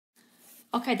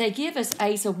Okay, they give us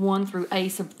a sub 1 through a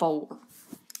sub 4.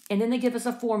 And then they give us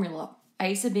a formula.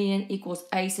 A sub n equals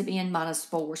a sub n minus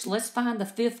 4. So let's find the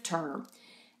fifth term.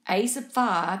 A sub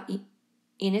 5,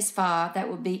 n is 5. That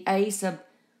would be a sub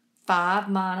 5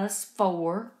 minus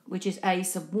 4, which is a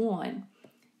sub 1.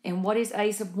 And what is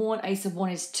a sub 1? A sub 1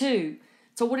 is 2.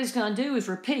 So what it's going to do is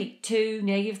repeat 2,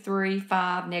 negative 3,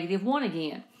 5, negative 1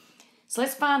 again. So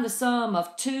let's find the sum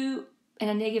of 2 and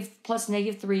a negative plus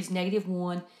negative 3 is negative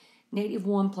 1. Negative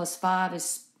 1 plus 5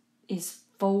 is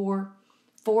 4.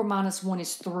 4 minus 1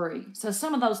 is 3. So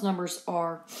some of those numbers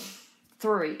are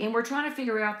 3. And we're trying to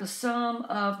figure out the sum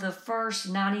of the first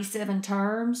 97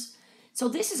 terms. So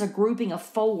this is a grouping of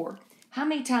 4. How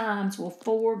many times will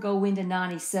 4 go into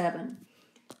 97?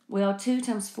 Well, 2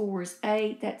 times 4 is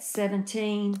 8. That's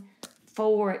 17.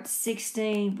 4 at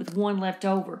 16 with 1 left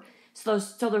over. So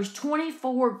there's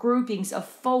 24 groupings of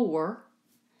 4.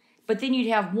 But then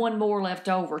you'd have 1 more left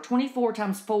over. 24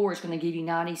 times 4 is going to give you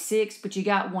 96, but you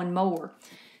got 1 more.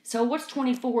 So what's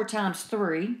 24 times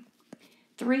 3?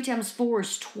 3 times 4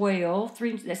 is 12.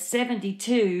 That's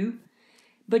 72.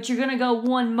 But you're going to go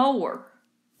 1 more.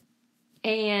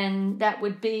 And that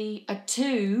would be a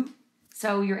 2.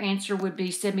 So your answer would be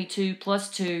 72 plus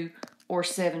 2, or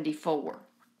 74.